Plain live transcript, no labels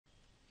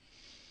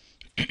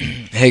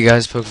Hey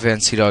guys,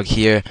 Pokefan Dog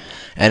here,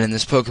 and in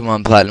this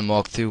Pokemon Platinum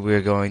walkthrough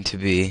we're going to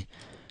be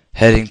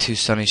heading to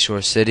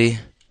Sunnyshore City.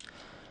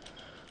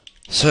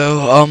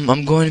 So,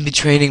 I'm going to be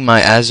training my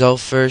Azelf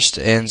first,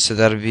 and so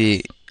that'll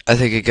be, I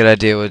think a good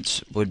idea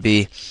would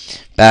be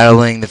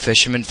battling the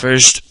fisherman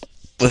first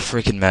with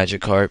freaking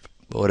Magikarp,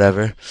 but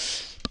whatever,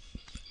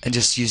 and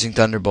just using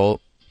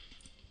Thunderbolt.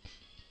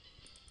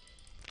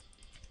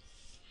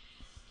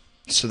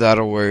 So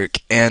that'll work,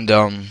 and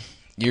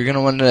you're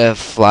gonna want to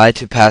fly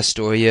to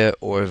Pastoria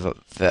or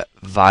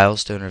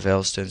Vilestone or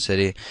Veilstone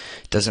City.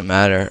 Doesn't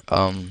matter.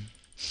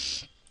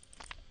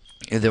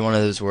 Either one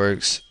of those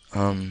works.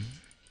 And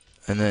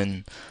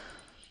then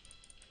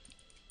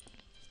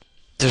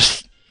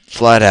just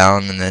fly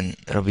down, and then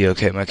it'll be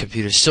okay. My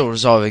computer's still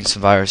resolving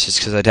some viruses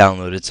because I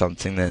downloaded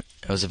something that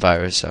it was a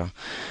virus. So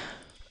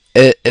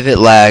if it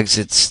lags,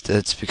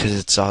 it's because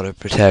it's auto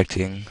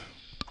protecting.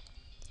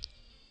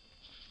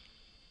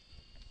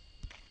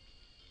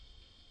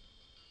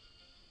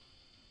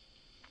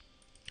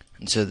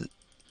 And so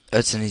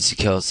that's an easy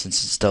kill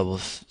since it's double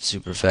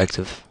super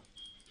effective.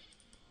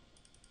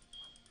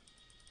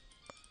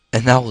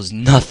 And that was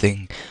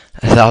nothing.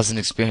 1,000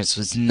 experience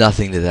was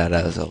nothing to that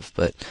Azelf,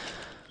 but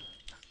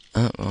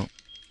well.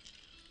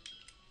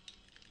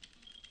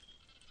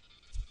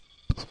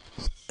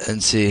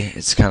 And see,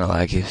 it's kind of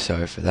laggy.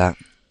 Sorry for that.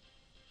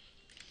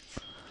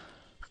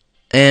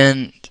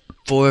 And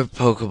four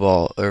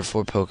Pokeballs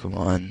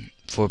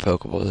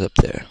up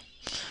there.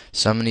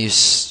 So I'm gonna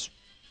use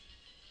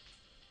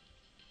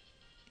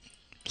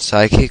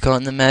Psychic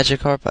on the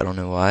Magikarp. I don't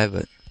know why,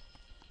 but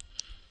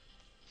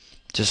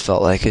just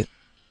felt like it.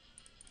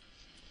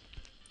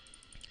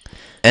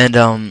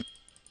 And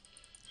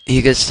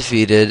he gets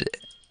defeated.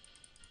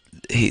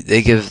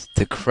 They give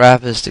the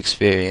crappiest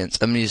experience.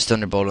 I'm gonna use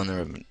Thunderbolt on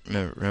the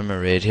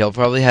Remoraid. He'll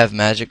probably have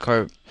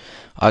Magikarp,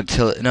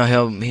 Octillery. No,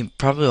 he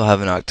probably will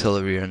have an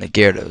Octillery and a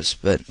Gyarados,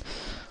 but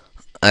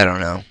I don't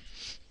know.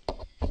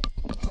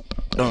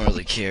 Don't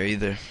really care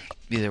either.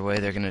 Either way,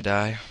 they're gonna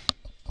die.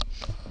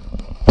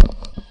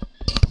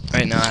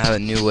 Right now, I have a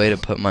new way to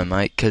put my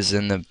mic, because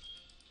in the, I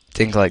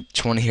think like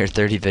 20 or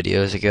 30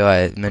 videos ago,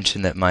 I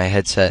mentioned that my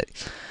headset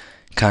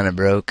kind of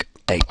broke,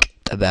 like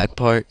the back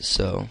part,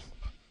 so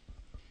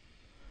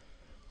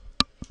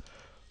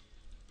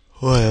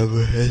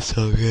whatever, it's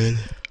all good.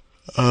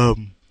 I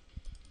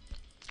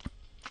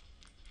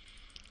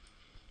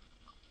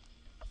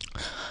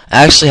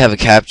actually have a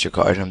capture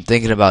card. I'm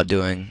thinking about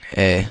doing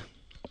a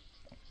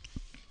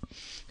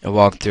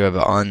walkthrough of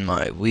it on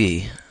my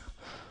Wii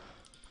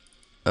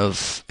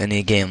of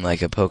any game,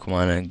 like a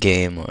Pokemon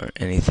game or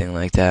anything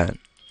like that,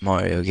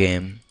 Mario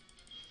game.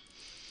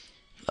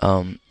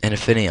 And a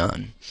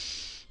Finneon.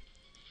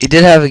 He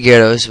did have a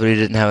Gyarados, but he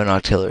didn't have an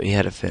Octillery. He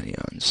had a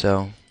Finneon,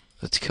 so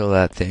let's kill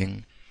that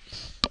thing.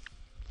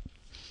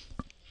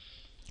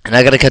 And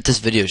I gotta cut this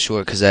video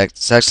short because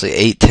it's actually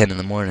 8:10 in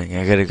the morning.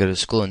 I gotta go to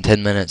school in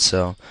 10 minutes,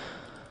 so,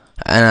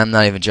 and I'm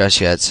not even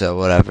dressed yet, so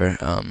whatever.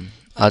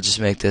 I'll just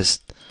make this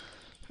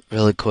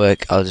really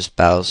quick. I'll just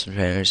battle some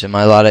trainers, and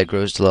my Lodette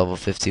grows to level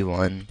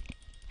 51.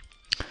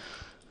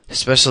 His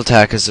special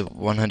attack is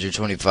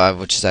 125,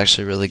 which is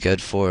actually really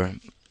good for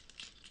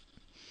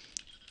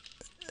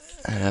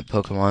that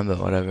Pokemon, but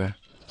whatever.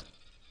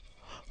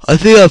 I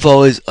think I've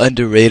always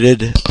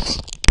underrated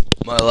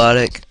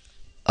Milotic.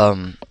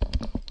 I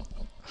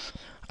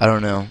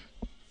don't know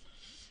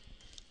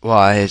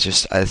why. It's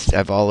just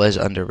I've always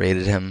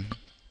underrated him.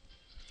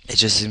 It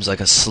just seems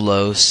like a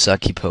slow,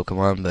 sucky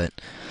Pokemon. But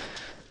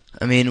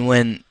I mean,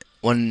 when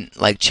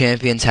like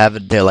champions have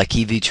it, they're like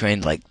EV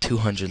trained like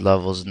 200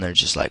 levels, and they're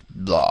just like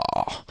blah.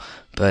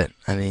 But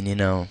I mean, you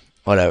know,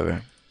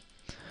 whatever.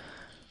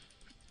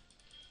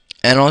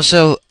 And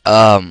also,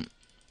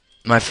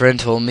 my friend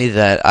told me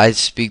that I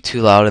speak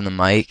too loud in the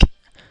mic,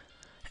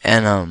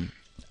 and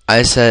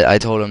I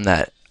told him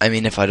that, I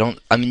mean, if I don't,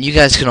 I mean, you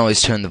guys can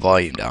always turn the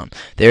volume down.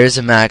 There is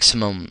a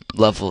maximum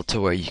level to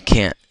where you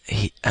can't.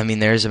 I mean,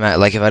 there is a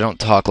like if I don't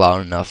talk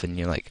loud enough and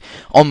you're like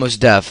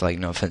almost deaf, like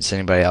no offense to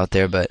anybody out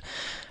there, but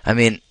I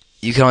mean,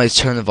 you can always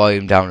turn the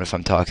volume down if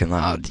I'm talking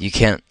loud. You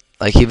can't,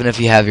 like, even if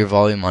you have your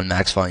volume on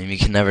max volume, you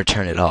can never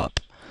turn it up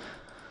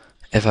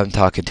if I'm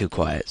talking too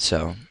quiet.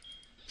 So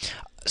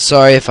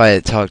sorry if I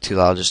talk too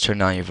loud. Just turn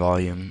down your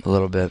volume a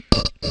little bit,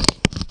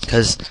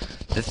 because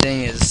the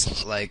thing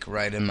is like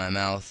right in my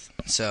mouth.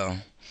 So,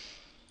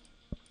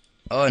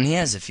 oh, and he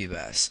has a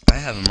Feebas. I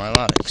have a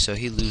Milotic, so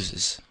he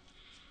loses.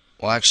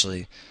 Well,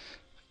 actually,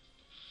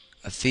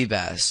 a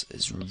Feebas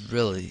is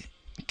really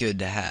good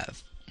to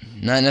have.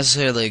 Not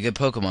necessarily a good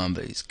Pokemon,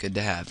 but he's good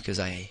to have, because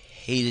I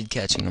hated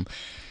catching him.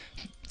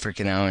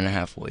 Freaking hour and a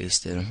half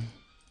wasted.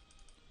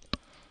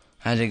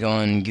 I had to go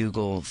on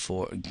Google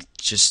for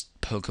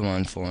just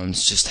Pokemon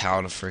forums, just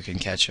how to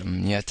freaking catch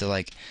them. You have to,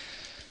 like,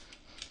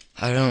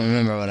 I don't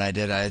remember what I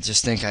did. I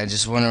just think I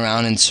just went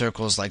around in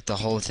circles like the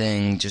whole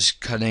thing, just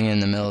cutting in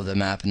the middle of the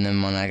map, and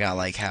then when I got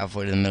like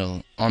halfway to the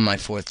middle, on my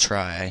 4th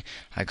try,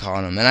 I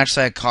caught him. And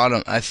actually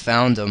I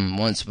found him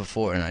once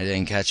before, and I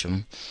didn't catch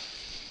him.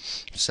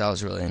 So that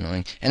was really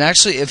annoying. And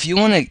actually, if you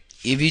want to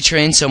EV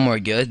train somewhere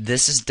good.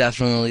 This is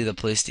definitely the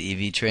place to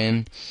EV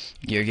train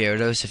your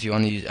Gyarados if you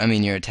want to use,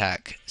 your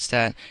attack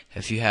stat.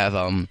 If you have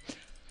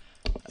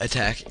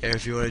attack, or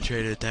if you want to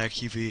train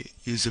attack,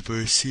 use the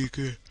burst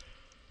seeker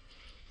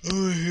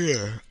over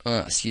here.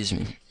 Excuse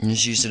me.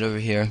 Just use it over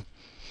here.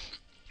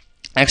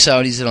 Actually, I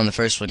would use it on the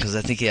first one because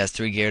I think he has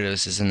 3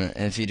 Gyarados, and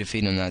if you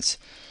defeat him, that's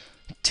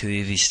 2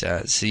 EV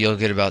stats. So you'll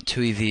get about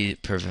 2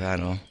 EV per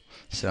battle.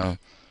 So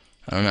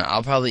I don't know.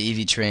 I'll probably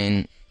EV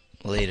train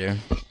later.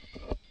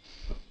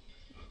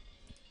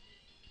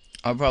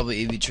 I'll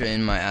probably EV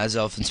train my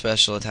Azelf in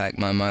special attack,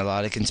 my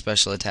Milotic in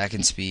special attack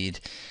and speed,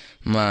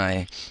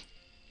 my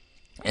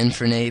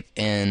Infernape,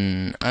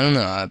 and I don't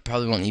know. I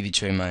probably won't EV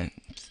train my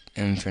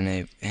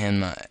Infernape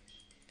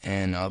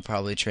and I'll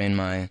probably train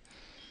my.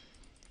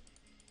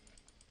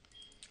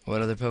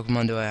 What other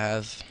Pokemon do I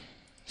have?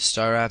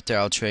 Staraptor.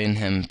 I'll train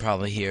him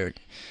probably here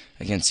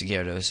against the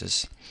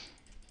Gyarados.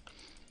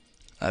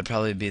 That'd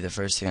probably be the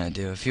first thing I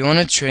do. If you want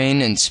to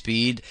train in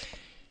speed,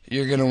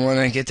 you're going to want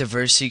to get the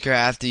Verse Seeker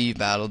after you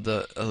battled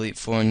the Elite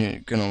Four, and you're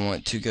going to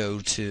want to go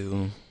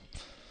to,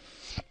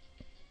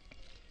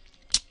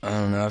 I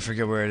don't know, I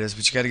forget where it is,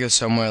 but you got to go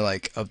somewhere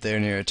like up there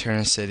near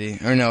Eterna City.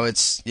 Or no,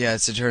 it's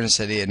Eterna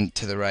City, and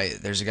to the right,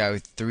 there's a guy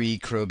with 3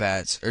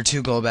 Crobats, or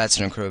 2 Golbats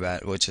and a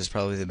Crobat, which is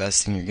probably the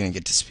best thing you're going to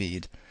get to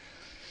speed.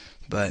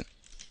 But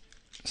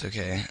it's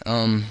okay.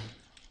 I'm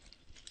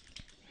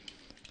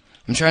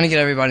trying to get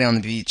everybody on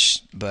the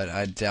beach, but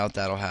I doubt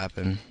that'll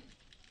happen.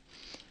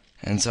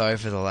 And sorry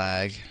for the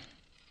lag.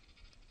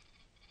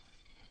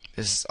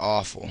 This is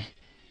awful.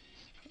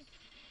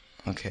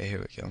 Okay, here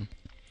we go.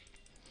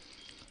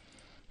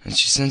 And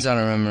she sends out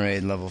a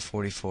Remoraid level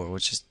 44,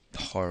 which is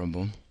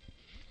horrible.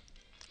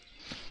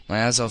 My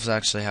Azelf is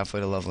actually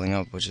halfway to leveling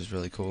up, which is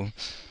really cool.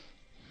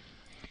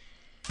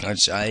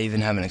 Which I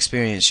even have an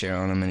experience share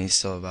on him, and he's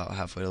still about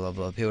halfway to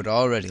level up. He would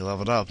already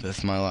leveled up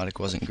if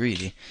Milotic wasn't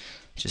greedy.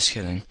 Just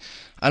kidding.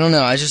 I don't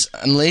know.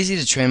 I'm lazy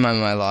to train my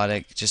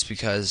Milotic just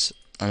because,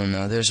 I don't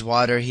know. There's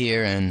water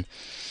here, and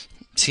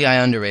see,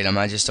 I underrate him.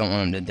 I just don't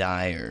want him to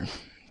die or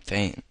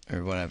faint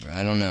or whatever.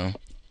 I don't know.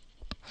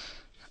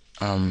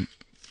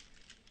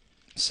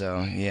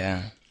 So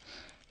yeah,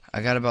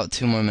 I got about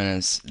 2 more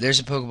minutes. There's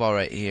a Pokeball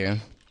right here.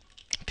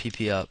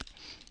 PP up.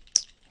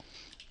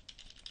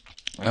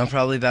 I'll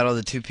probably battle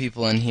the 2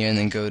 people in here and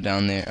then go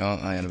down there. Oh,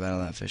 I gotta battle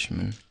that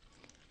fisherman.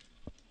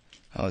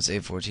 Oh, it's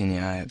 8:14.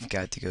 Yeah, I've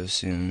got to go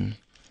soon.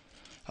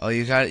 Oh,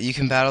 you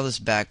can battle this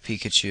back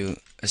Pikachu.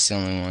 It's the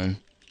only one.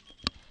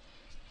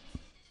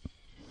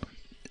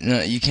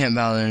 No, you can't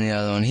battle any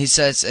other one. He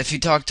says, if you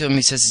talk to him,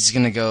 he says he's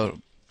gonna go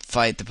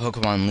fight the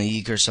Pokemon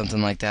League or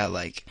something like that.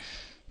 Like,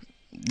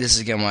 this is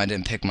again why I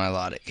didn't pick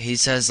Milotic. He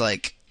says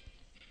like,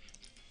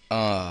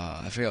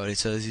 I forgot what he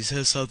says. He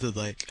says something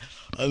like,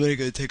 I'm gonna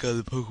go take on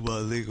the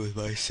Pokemon League with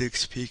my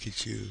 6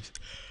 Pikachus.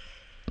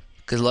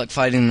 Good luck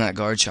fighting that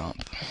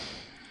Garchomp.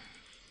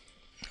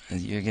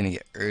 You're gonna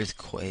get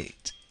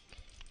earthquaked.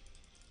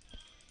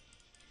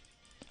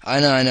 I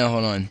know,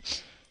 hold on.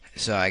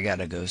 So I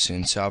gotta go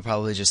soon, so I'll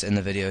probably just end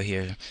the video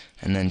here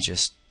and then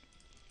just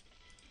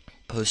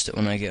post it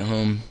when I get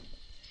home.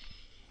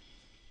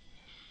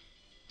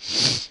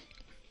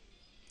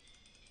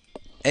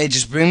 Hey,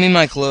 just bring me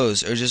my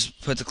clothes, or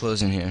just put the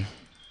clothes in here.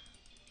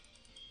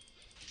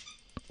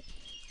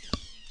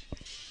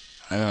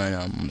 I know,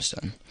 I'm almost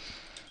done.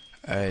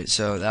 Alright,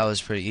 so that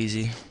was pretty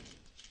easy.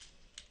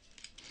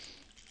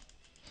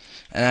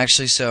 And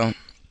actually, so,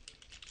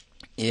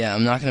 yeah,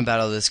 I'm not gonna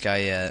battle this guy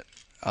yet.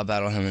 I'll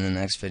battle him in the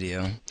next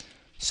video.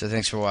 So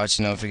thanks for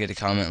watching. Don't forget to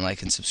comment,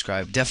 like, and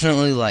subscribe.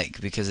 Definitely like,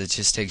 because it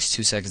just takes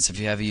 2 seconds. If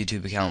you have a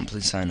YouTube account,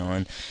 please sign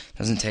on. It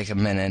doesn't take a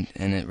minute,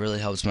 and it really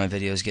helps my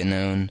videos get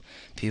known.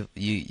 People,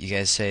 you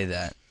guys say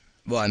that.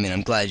 Well, I mean,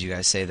 I'm glad you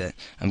guys say that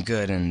I'm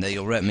good and that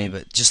you'll rep me,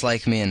 but just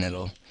like me and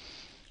it'll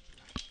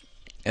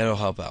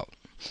help out.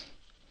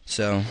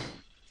 So,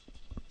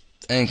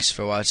 thanks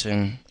for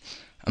watching.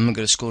 I'm gonna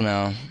go to school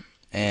now,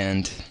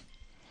 and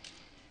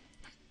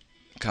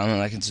comment,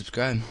 like, and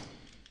subscribe.